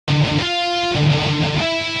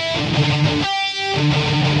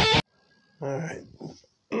Alright,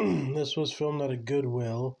 this was filmed at a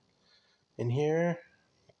Goodwill. And here,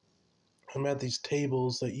 I'm at these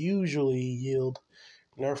tables that usually yield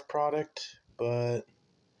Nerf product, but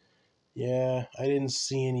yeah, I didn't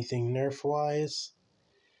see anything Nerf-wise.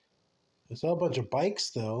 I saw a bunch of bikes,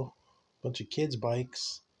 though. A bunch of kids'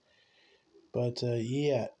 bikes. But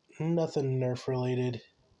yeah, nothing Nerf-related.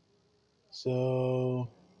 So,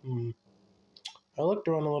 I looked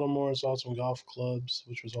around a little more and saw some golf clubs,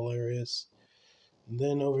 which was hilarious. And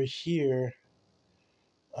then over here,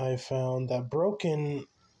 I found that broken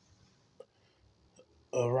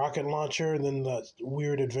rocket launcher, and then that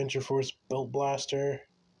weird Adventure Force belt blaster,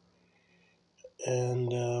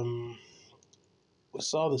 and I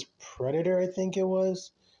saw this Predator, I think it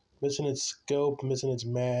was, missing its scope, missing its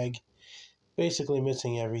mag, basically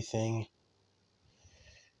missing everything.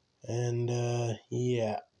 And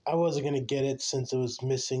yeah, I wasn't gonna get it since it was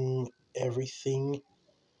missing everything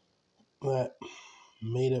that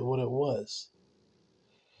made it what it was.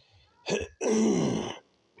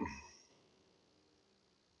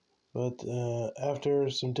 But after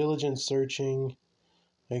some diligent searching,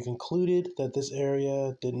 I concluded that this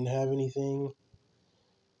area didn't have anything,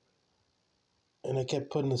 and I kept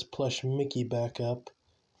putting this plush Mickey back up,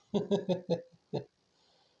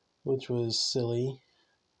 which was silly.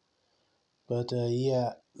 But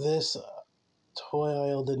yeah, this toy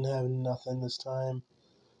aisle didn't have nothing this time.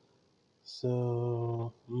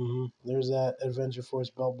 So there's that Adventure Force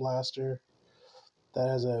belt blaster that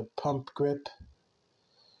has a pump grip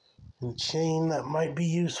and a chain that might be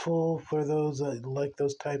useful for those that like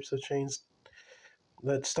those types of chains,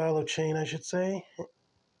 that style of chain, I should say.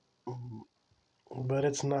 But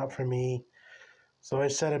it's not for me. So I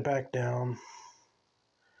set it back down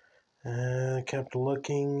and I kept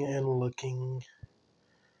looking and looking.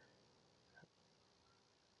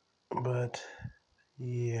 But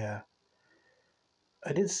yeah.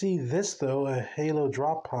 I did see this though, a Halo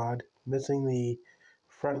drop pod missing the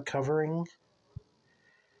front covering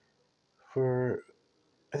for,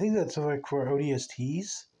 I think that's like for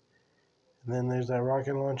ODSTs. And then there's that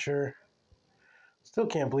rocket launcher. Still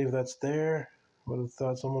can't believe that's there. Would have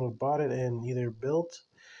thought someone would have bought it and either built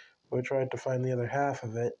or tried to find the other half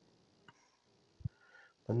of it.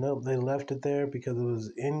 But nope, they left it there because it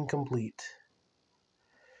was incomplete.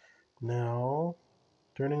 Now,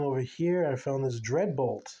 turning over here, I found this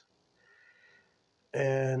Dreadbolt.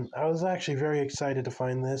 And I was actually very excited to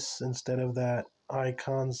find this instead of that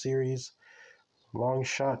Icon series long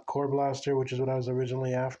shot core blaster, which is what I was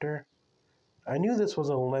originally after. I knew this was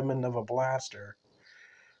a lemon of a blaster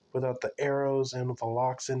without the arrows and with the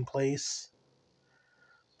locks in place.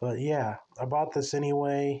 But yeah, I bought this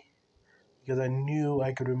anyway because I knew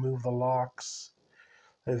I could remove the locks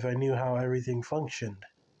if I knew how everything functioned.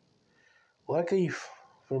 Luckily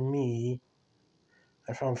for me,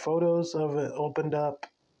 I found photos of it opened up.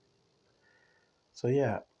 So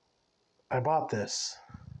yeah, I bought this.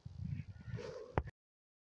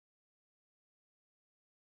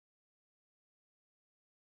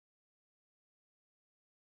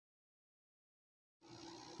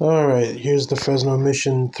 Alright, here's the Fresno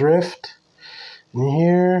Mission Thrift. And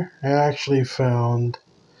here I actually found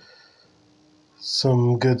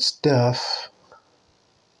some good stuff,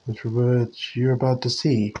 which you're about to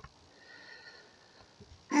see.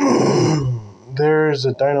 There's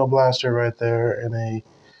a Dino Blaster right there and a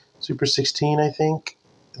Super 16, I think.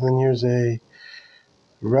 And then here's a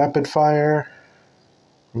Rapid Fire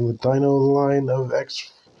from the Dino line of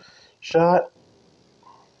X Shot.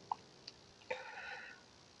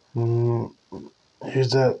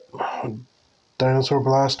 Here's that Dinosaur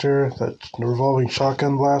Blaster, that revolving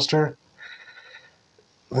shotgun blaster.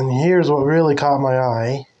 And here's what really caught my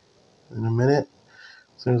eye in a minute,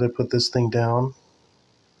 as soon as I put this thing down.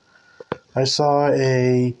 I saw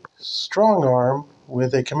a strong arm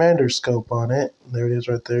with a commander scope on it. There it is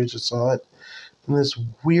right there, you just saw it. And this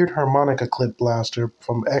weird harmonica clip blaster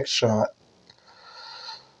from X-Shot.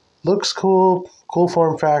 Looks cool, cool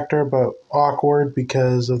form factor, but awkward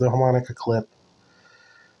because of the harmonica clip.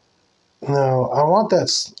 Now, I want that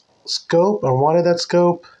scope, I wanted that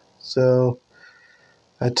scope, so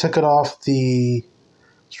I took it off the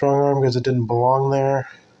strong arm because it didn't belong there.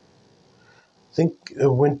 I think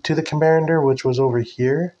it went to the commander, which was over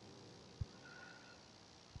here.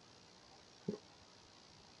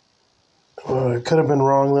 It could have been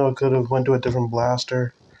wrong though, it could have went to a different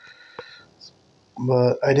blaster.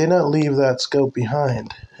 But I did not leave that scope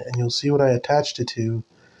behind, and you'll see what I attached it to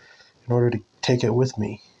in order to take it with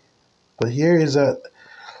me. But here is that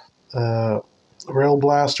rail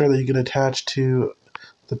blaster that you can attach to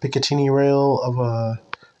the Picatinny rail of a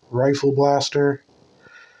rifle blaster.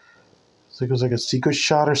 So it goes like a secret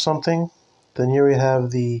shot or something. Then here we have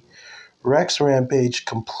the Rex Rampage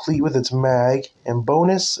complete with its mag, and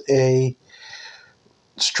bonus a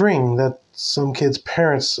string that some kids'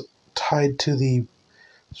 parents tied to the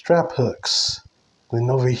strap hooks. Then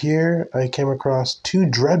over here I came across 2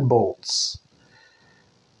 Dreadbolts,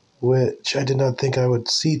 which I did not think I would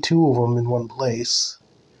see 2 of them in one place.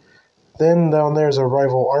 Then down there is a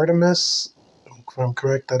rival Artemis. If I'm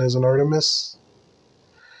correct, that is an Artemis.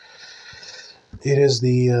 It is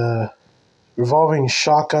the revolving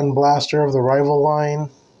shotgun blaster of the rival line.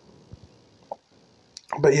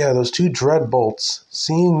 But yeah, those 2 Dreadbolts,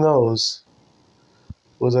 seeing those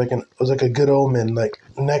was like a good omen. Like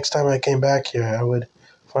next time I came back here, I would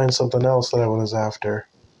find something else that I was after.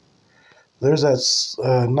 There's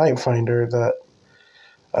that Night Finder that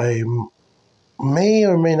I may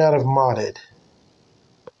or may not have modded.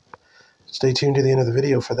 Stay tuned to the end of the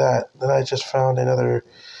video for that. Then I just found another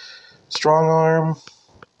strong arm.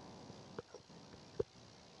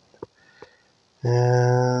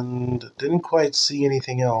 And didn't quite see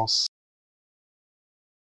anything else.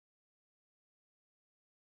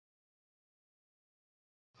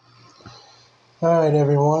 Alright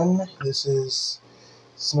everyone, this is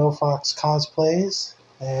SnowFox Cosplays,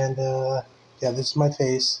 and yeah, this is my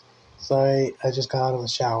face. Sorry, I just got out of the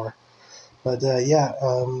shower. But yeah,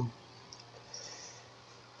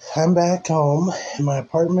 I'm back home in my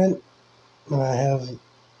apartment, and I have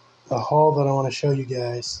a haul that I want to show you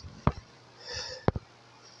guys.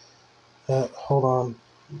 Hold on.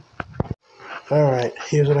 Alright,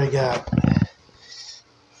 here's what I got.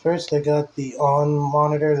 First, I got the On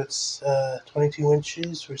monitor that's 22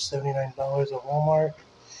 inches for $79 at Walmart.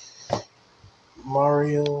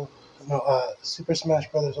 Super Smash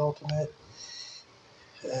Bros. Ultimate.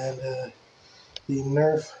 And the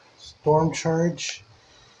Nerf Storm Charge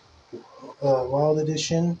Wild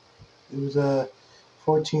Edition. It was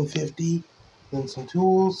 $14.50. Then some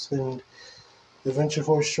tools and Adventure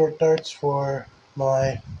Force short darts for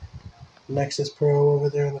my Nexus Pro over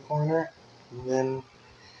there in the corner. And then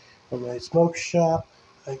from my smoke shop,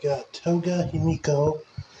 I got Toga Himiko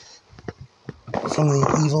from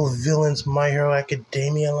the Evil Villains My Hero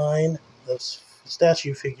Academia line, those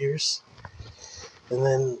statue figures. And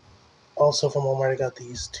then also from Walmart, I got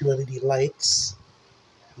these 2 LED lights.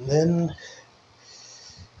 And then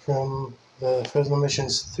from the Fresno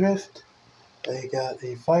Missions Thrift, I got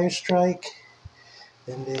a Fire Strike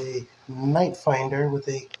and a Night Finder with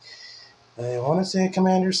a, I want to say a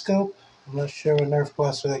Commander Scope. I'm not sure what Nerf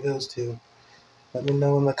blaster that goes to. Let me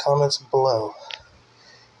know in the comments below.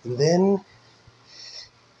 And then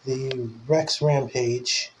the Rex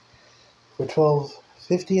Rampage for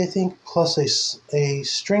 $12.50, I think, plus a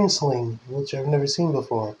string sling, which I've never seen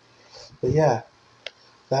before. But yeah,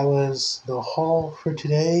 that was the haul for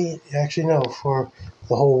today. Actually, no, for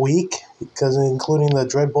the whole week, because including the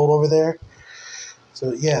Dreadbolt over there.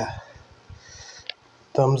 So yeah,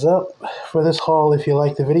 thumbs up for this haul if you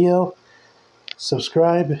like the video.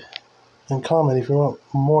 Subscribe and comment if you want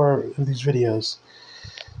more of these videos.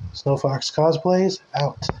 SnowFox Cosplays,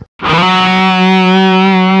 out.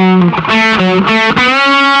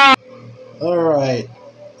 Alright,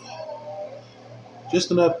 just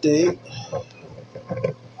an update.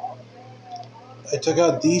 I took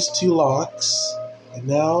out these 2 locks, and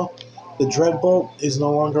now the Dreadbolt is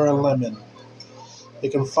no longer a lemon.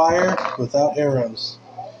 It can fire without arrows.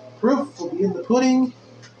 Proof will be in the pudding.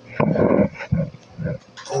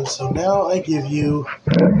 And so now I give you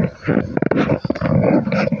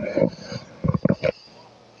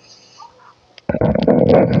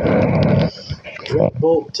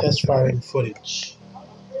Dreadbolt test firing footage.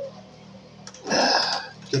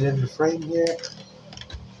 Get in the frame here.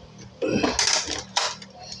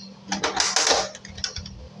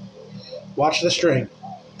 Watch the string.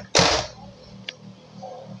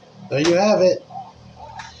 There you have it.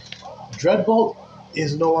 Dreadbolt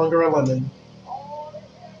is no longer a lemon.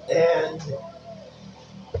 And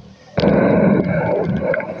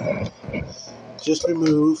just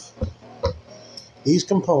remove these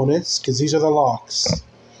components, because these are the locks.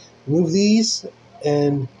 Remove these,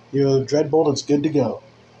 and your Dreadbolt is good to go.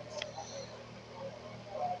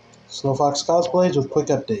 SnowFox Cosplays with quick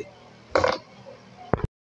update.